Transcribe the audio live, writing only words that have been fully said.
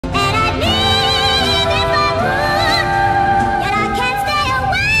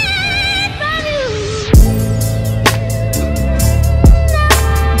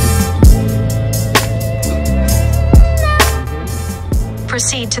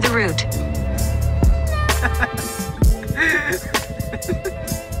to the route.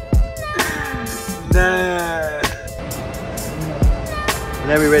 Nah.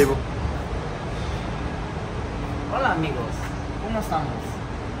 Whenever you're ready, bro. Hola amigos, ¿cómo estamos?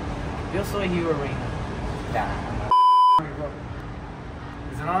 Yo soy Hero Reina.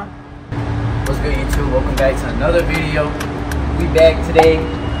 Is it on? What's good, YouTube? Welcome back to another video. We back today.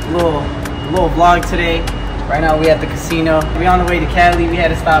 Little vlog today. Right now we at the casino. We on the way to Cali. We had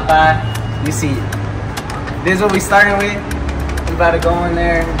to stop by. You see, this is what we starting with. We about to go in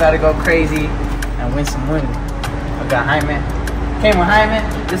there. We about to go crazy and win some money. I got Jaime. Came with Jaime.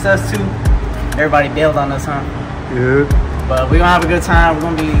 Just us two. Everybody bailed on us, huh? Yeah. But we're gonna have a good time. We're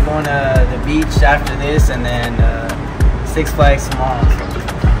gonna be going to the beach after this, and then Six Flags tomorrow.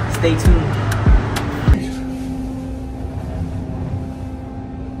 So stay tuned.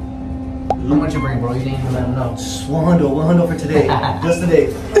 How much you bring, bro? You didn't even let them know. Just 100 for today. Just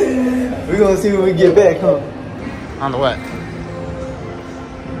today. We're gonna see when we get back, huh? On the what?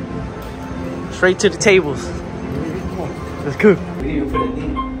 Straight to the tables. Let's cook. We need to put it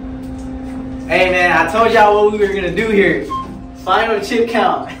in. Hey man, I told y'all what we were gonna do here. Final chip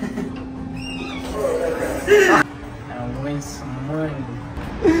count. And win some money.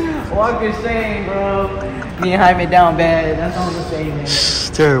 Walk of shame, bro. Me and Jaime down bad. That's all I'm gonna say, man. It's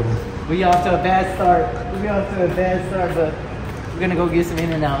terrible. We off to a bad start. But we're gonna go get some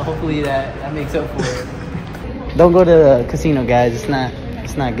in and out. Hopefully that makes up for it. Don't go to the casino, guys. It's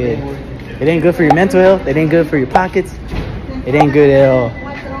not good. It ain't good for your mental health. It ain't good for your pockets. It ain't good at all.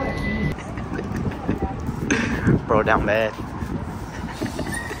 Bro, down bad.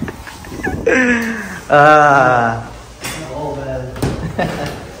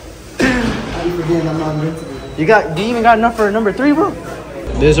 Do you even got enough for number 3, bro?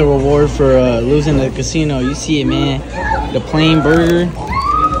 There's a reward for losing the casino. You see it, man. The plain burger.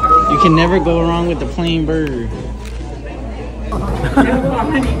 You can never go wrong with the plain burger.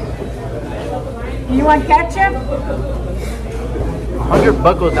 You want ketchup? 100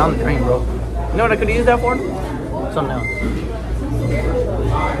 bucks goes down the drain, bro. You know what I could use that for? Something else.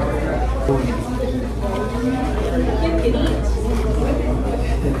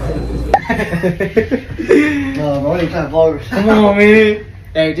 Come on, man.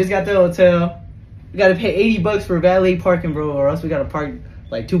 Hey, just got the hotel. We gotta pay 80 bucks for valet parking, bro, or else we gotta park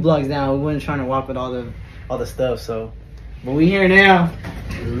like 2 blocks down. We weren't trying to walk with all the stuff, so. But we here now.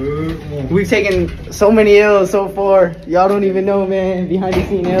 We've taken so many L's so far. Y'all don't even know, man, behind the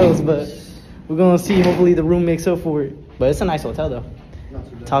scene L's, but we're gonna see. Hopefully the room makes up for it. But it's a nice hotel though.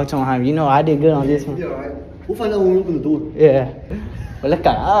 Talk to him, Jaime. You know I did good on this one. Yeah, alright. We'll find out when we open the door. Yeah. But look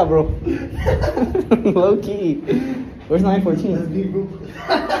at bro. Low key. Where's 914? That's me, bro.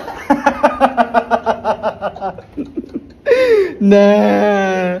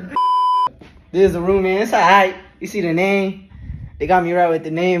 Nah. This is the room, man. It's alright. You see the name? They got me right with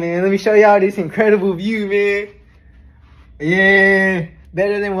the name, man. Let me show y'all this incredible view, man. Yeah.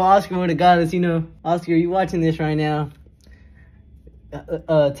 Better than what Oscar would have got us, you know. Oscar, you watching this right now.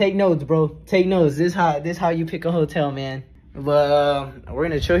 Take notes, bro. Take notes. This how you pick a hotel, man. But we're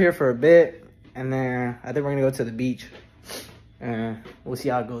gonna chill here for a bit, and then I think we're gonna go to the beach. We'll see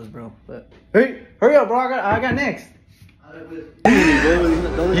how it goes, bro. But hey, hurry up, bro. I got next.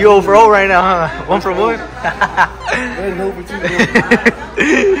 You 0 for 0 right now, huh? 1 for 1?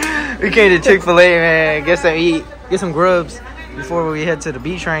 We came to Chick-fil-A, man. Get some eat, get some grubs before we head to the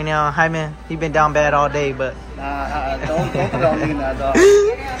beach right now. Hi, man. He been down bad all day, but Don't put it on me now, dog.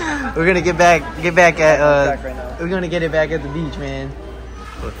 we're gonna get back at right now. we're gonna get it back at the beach, man.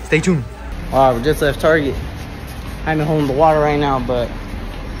 Stay tuned. Wow, we just left Target. I'm holding the water right now, but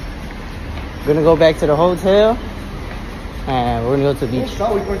we're gonna go back to the hotel and we're gonna go to the beach.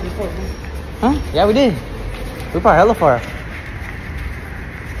 Huh? Yeah, we did. We probably hella far.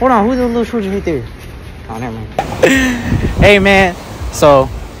 Hold on, who's the little shorty right there? Oh, never mind. Hey, man. So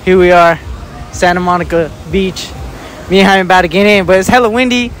here we are, Santa Monica Beach. Me and Jaime about to get in, but it's hella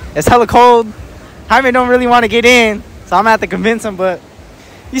windy. It's hella cold. Jaime don't really want to get in, so I'm gonna have to convince him. But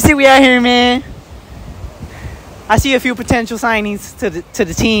you see, we out here, man. I see a few potential signings to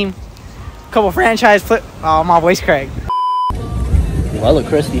the team. A couple franchise flip. Oh, my voice cracked. Well, I look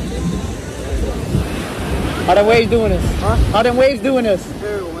crusty. How them waves doing us? Huh? How them waves doing us?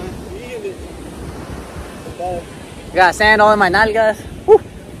 Terrible, man. Got sand all in my nalgas. Woo.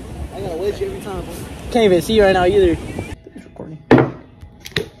 I gotta wait you every time, bro. Can't even see right now either. It's recording.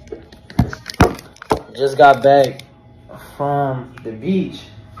 Just got back from the beach,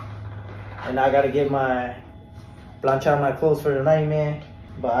 and I gotta get my planchar my clothes for the night, man.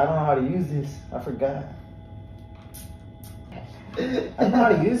 But I don't know how to use this. I forgot. I don't know how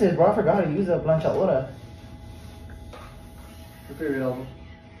to use it, bro. I forgot how to use a planchadora.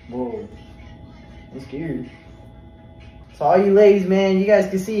 Whoa. I'm scared. So all you ladies, man, you guys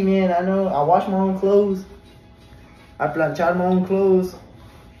can see, man, I know I wash my own clothes. I planchar my own clothes.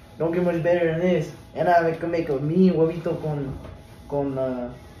 Don't get much better than this. And I can make a mean huevito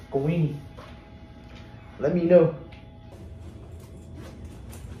con weenie. Let me know.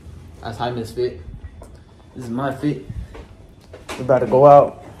 That's Jaime's fit. This is my fit. We're about to go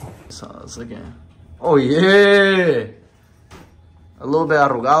out. So it's looking. Oh yeah! A little bit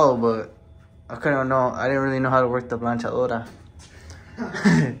arrugado, but I couldn't know. I didn't really know how to work the planchadora.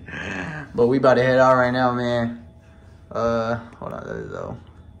 But we about to head out right now, man. Hold on, that is though.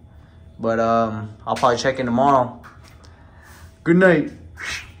 But I'll probably check in tomorrow. Good night.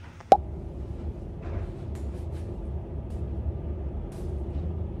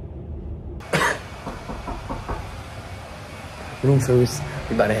 Room service.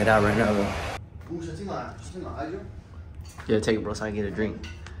 We about to head out right now, bro. Yeah, take it, bro, so I can get a drink.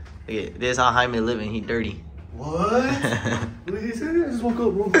 Yeah, this is how Jaime living. He dirty. What? What did he say? I just woke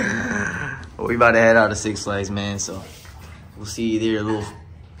up, bro. Well, we about to head out to Six Flags, man. So we'll see you there. A little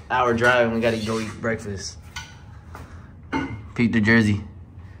hour drive, and we gotta go eat breakfast. Peep the jersey.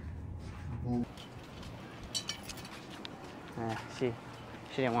 She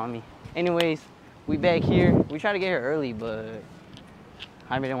didn't want me. Anyways, we back here. We tried to get here early, but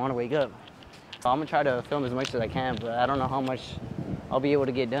Jaime didn't want to wake up. So I'm gonna try to film as much as I can, but I don't know how much I'll be able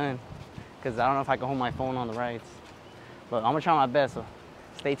to get done, because I don't know if I can hold my phone on the rides. But I'm gonna try my best, so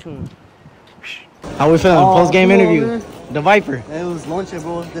stay tuned. How we feeling? Post-game interview. Man. The Viper. It was lunch,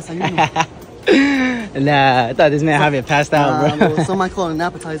 bro. Desayuno. Nah, I thought this man had it passed out, bro. Some might call it an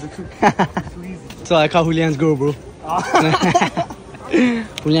appetizer. Too easy. So I call Julian's girl, bro.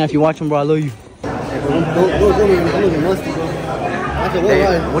 Julian, if you're watching, bro, I love you. Don't get musty, bro.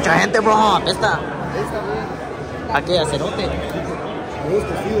 Hey, mucha gente, bro. Apesta. ¿A qué? Acerote.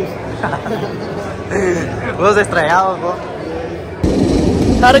 Los estrellados, bro.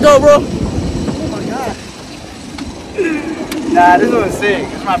 How'd it go, bro? Oh my god. Nah, this was sick.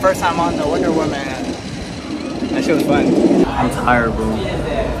 This is my first time on the Wonder Woman. That shit was fun. I'm tired, bro.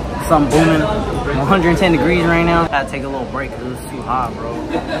 Sun booming. 110 degrees right now. Gotta take a little break because it was too hot, bro.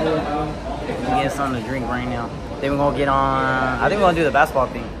 Get something to drink right now. Then we're gonna get on. I think we're gonna do the basketball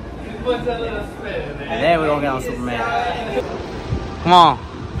thing. And then we're gonna get on Superman. Come on.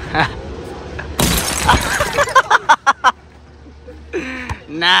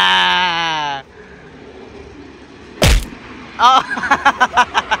 Nah. Oh.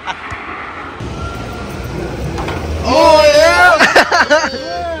 Oh yeah!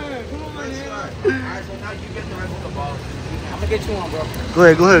 Alright, so now you get the rest of the ball. I'm gonna get you one, bro. Go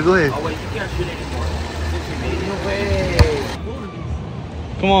ahead. Oh wait, you can't shoot anymore. No way.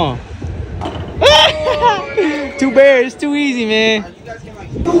 Come on. Two bears, too easy, man. You guys can like.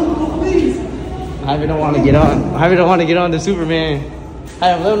 Jaime don't want to get on. Jaime don't want to get on the Superman.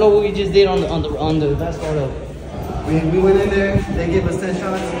 Jaime, let them know what we just did on the basketball though. We went in there. They gave us 10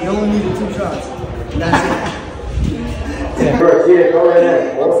 shots. We only needed 2 shots. That's it. Go right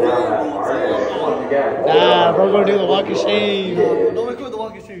in. Nah, bro, gonna do the walk of shame. Don't record the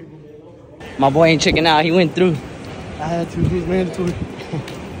walk of shame. My boy ain't checking out. He went through. I had to. It was mandatory.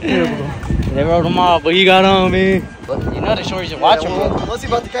 They wrote him off, but he got on, man. You know the shorts you're watching, bro. Once he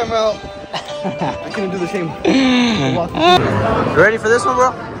brought the camera out, I couldn't do the shame. You ready for this one,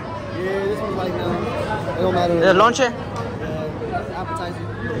 bro? Yeah, this one's like, it don't matter. The lonche? Appetizer.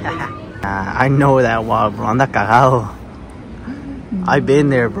 I know that walk, bro. Anda cagado. I've been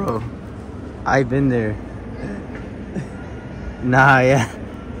there, bro. I've been there. Nah, yeah.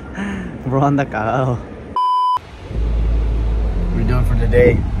 Bro, anda cagado. We're done for the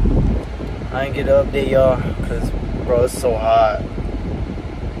day. I didn't get to update y'all because, bro, it's so hot.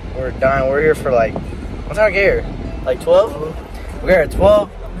 We're dying. We're here for like, what time we get here? Like 12? We're here at 12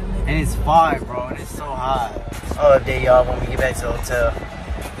 and it's 5, bro, and it's so hot. I'll update y'all when we get back to the hotel.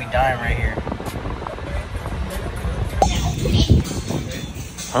 We dying right here.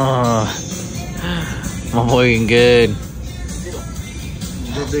 My boy getting good.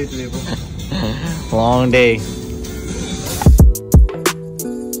 Good day today, bro. Long day.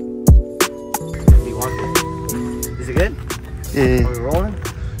 Is it good? Yeah. Are we rolling?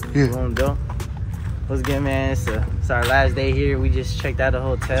 Yeah. Rolling dope. What's good, man? It's our last day here. We just checked out the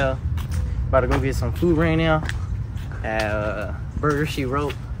hotel. About to go get some food right now at Burger She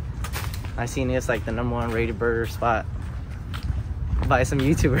Wrote. I seen it's like the #1 rated burger spot by some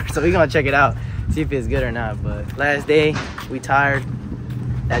YouTubers, so we gonna check it out, see if it's good or not. But last day, we tired.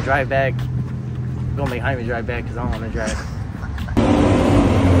 That drive back, we're gonna make Jaime drive back because I don't want to drive.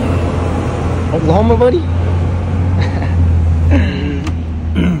 Oklahoma, buddy.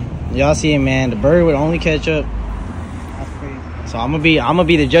 Y'all see it, man. The burger with only ketchup. That's crazy. So I'm gonna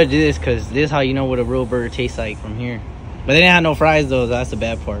be the judge of this, because this is how you know what a real burger tastes like from here. But they didn't have no fries though, so that's the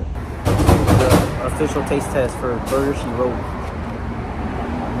bad part. The official taste test for Burger She Wrote.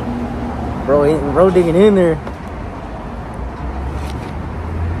 Bro digging in there.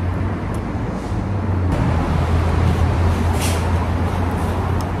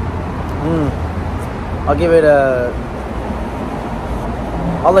 I'll give it a...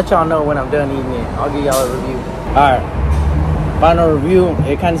 I'll let y'all know when I'm done eating it. I'll give y'all a review. Alright. Final review.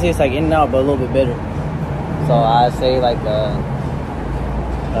 It kind of tastes like In-N-Out, but a little bit better. So I'd say like a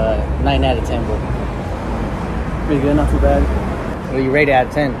 9 out of 10, bro. Pretty good, not too bad. What do you rate it out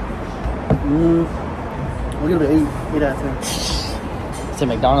of 10? I'll give it an 8 out of 10. So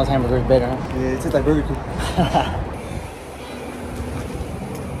McDonald's hamburger is better, huh? Yeah, it tastes like Burger King.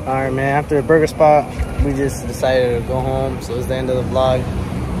 Alright, man, after the burger spot, we just decided to go home, so it's the end of the vlog.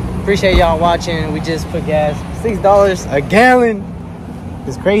 Appreciate y'all watching. We just put gas, $6 a gallon.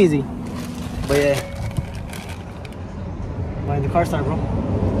 It's crazy. But yeah. Why did the car start, bro?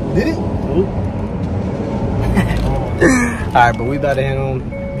 Did it? Alright, but we about to head home.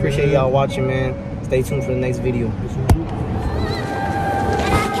 Appreciate y'all watching, man. Stay tuned for the next video.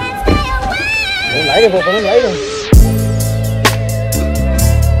 Light it, bro. Light it.